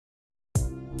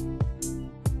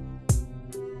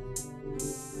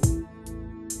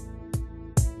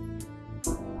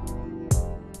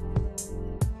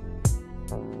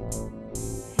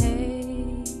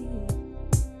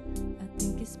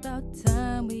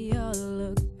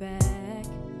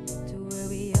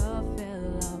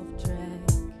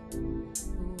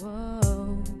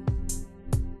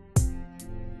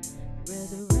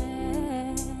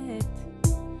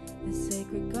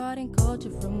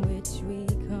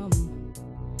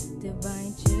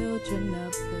children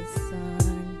of the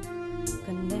sun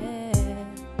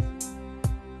connect.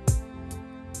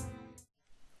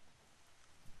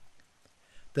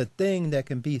 The thing that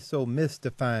can be so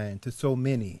mystifying to so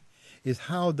many is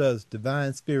how does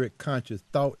divine spirit conscious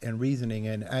thought and reasoning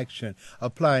and action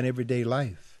apply in everyday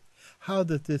life? How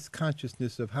does this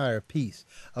consciousness of higher peace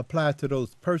apply to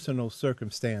those personal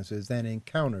circumstances and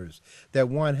encounters that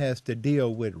one has to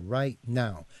deal with right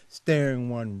now, staring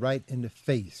one right in the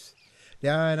face? The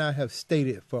I and I have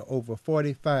stated for over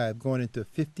 45, going into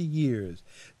 50 years,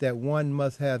 that one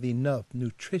must have enough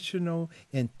nutritional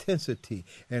intensity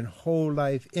and whole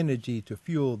life energy to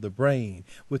fuel the brain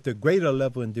with a greater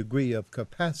level and degree of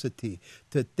capacity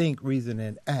to think, reason,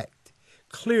 and act.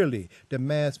 Clearly, the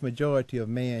mass majority of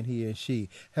man, he and she,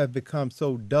 have become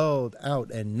so dulled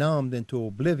out and numbed into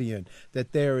oblivion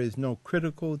that there is no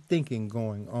critical thinking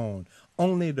going on,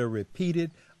 only the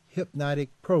repeated hypnotic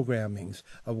programmings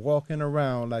of walking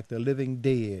around like the living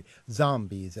dead,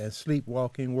 zombies, and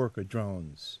sleepwalking worker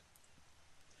drones.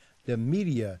 The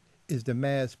media is the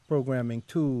mass programming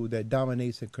tool that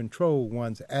dominates and controls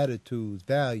one's attitudes,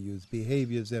 values,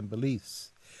 behaviors, and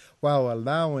beliefs, while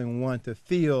allowing one to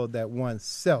feel that one's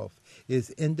self is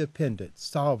independent,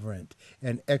 sovereign,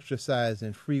 and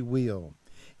exercising free will.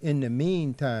 In the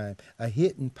meantime, a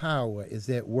hidden power is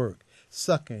at work,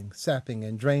 sucking, sapping,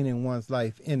 and draining one's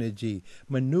life energy,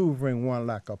 maneuvering one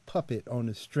like a puppet on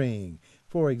a string.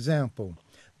 For example,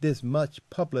 this much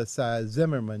publicized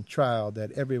Zimmerman trial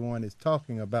that everyone is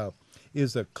talking about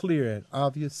is a clear and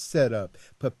obvious setup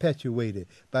perpetuated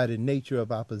by the nature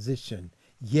of opposition.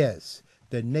 Yes,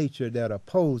 the nature that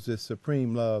opposes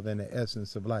supreme love and the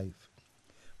essence of life.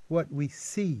 What we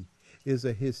see is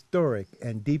a historic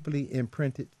and deeply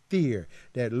imprinted fear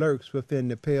that lurks within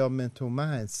the pale mental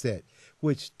mindset,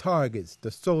 which targets the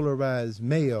solarized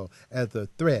male as a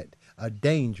threat, a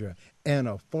danger, and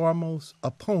a foremost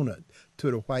opponent to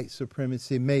the white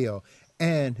supremacy male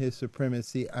and his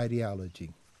supremacy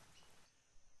ideology.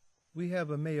 We have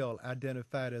a male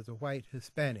identified as a white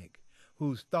Hispanic,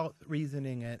 whose thought,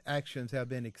 reasoning, and actions have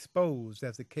been exposed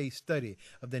as a case study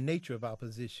of the nature of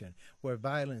opposition, where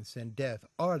violence and death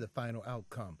are the final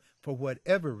outcome, for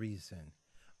whatever reason.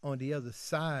 On the other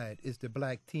side is the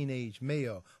black teenage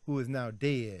male who is now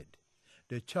dead.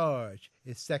 The charge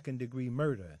is second-degree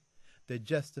murder. The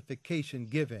justification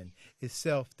given is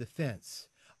self-defense,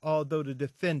 although the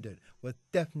defendant was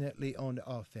definitely on the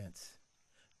offense.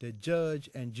 The judge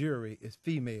and jury is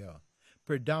female,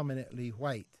 predominantly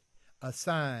white,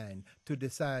 assigned to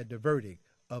decide the verdict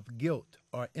of guilt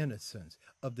or innocence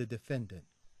of the defendant.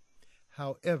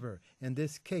 However, in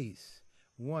this case,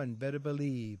 one better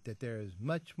believe that there is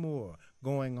much more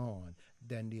going on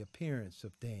than the appearance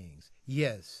of things.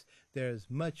 Yes, there is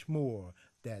much more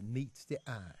that meets the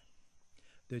eye.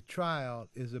 The trial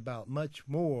is about much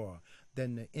more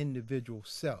than the individual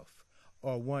self,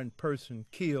 or one person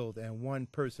killed and one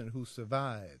person who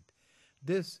survived.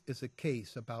 This is a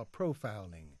case about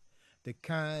profiling, the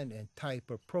kind and type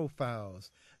of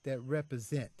profiles that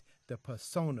represent the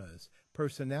personas,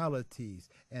 personalities,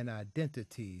 and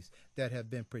identities that have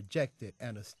been projected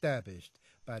and established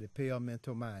by the pale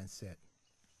mental mindset.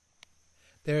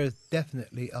 There is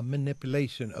definitely a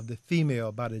manipulation of the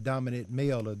female by the dominant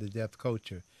male of the deaf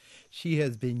culture. She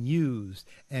has been used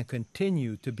and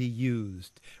continue to be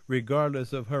used,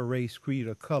 regardless of her race, creed,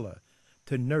 or color,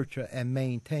 to nurture and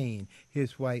maintain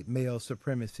his white male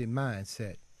supremacy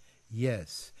mindset.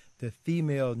 Yes, the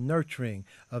female nurturing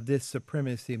of this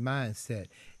supremacy mindset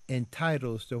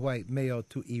entitles the white male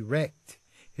to erect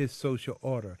his social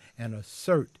order and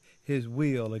assert his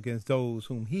will against those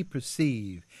whom he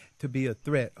perceives to be a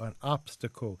threat or an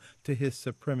obstacle to his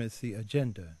supremacy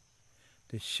agenda.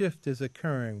 The shift is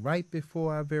occurring right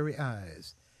before our very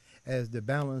eyes as the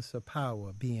balance of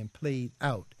power being played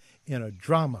out in a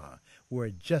drama where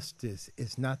justice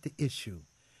is not the issue,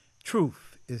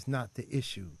 truth is not the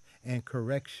issue, and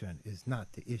correction is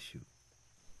not the issue.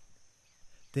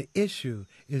 The issue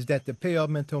is that the pale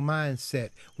mental mindset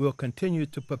will continue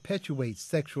to perpetuate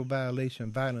sexual violation,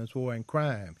 violence, war, and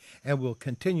crime, and will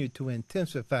continue to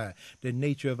intensify the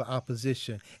nature of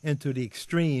opposition into the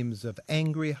extremes of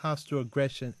angry, hostile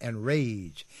aggression, and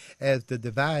rage as the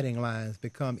dividing lines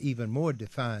become even more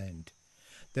defined.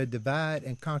 The divide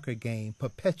and conquer game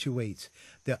perpetuates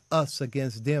the us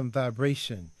against them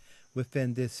vibration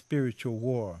within this spiritual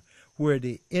war, where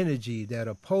the energy that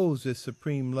opposes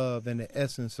supreme love and the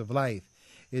essence of life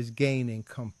is gaining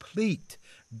complete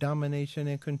domination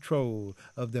and control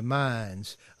of the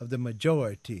minds of the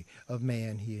majority of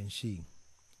man, he and she.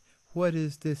 What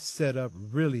is this setup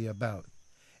really about?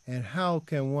 And how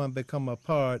can one become a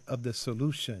part of the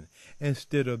solution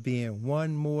instead of being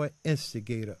one more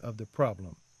instigator of the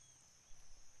problem?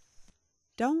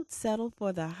 Don't settle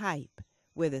for the hype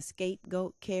where the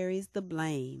scapegoat carries the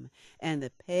blame and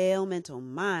the pale mental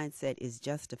mindset is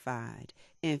justified.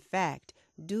 In fact,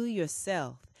 do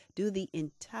yourself, do the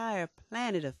entire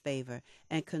planet a favor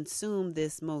and consume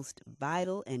this most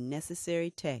vital and necessary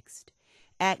text.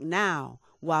 Act now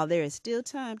while there is still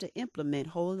time to implement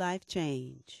whole life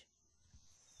change.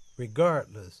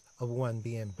 Regardless of one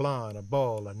being blonde or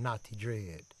bald or naughty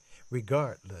dread,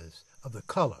 regardless of the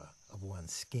color of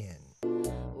one's skin.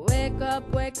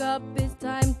 Wake up, it's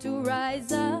time to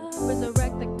rise up.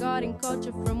 Resurrect the garden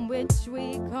culture from which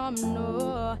we come,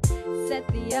 no. Set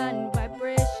the iron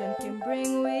vibration, can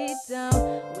bring we down.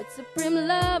 With supreme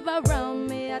love around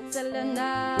me, I tell you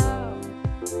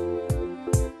now.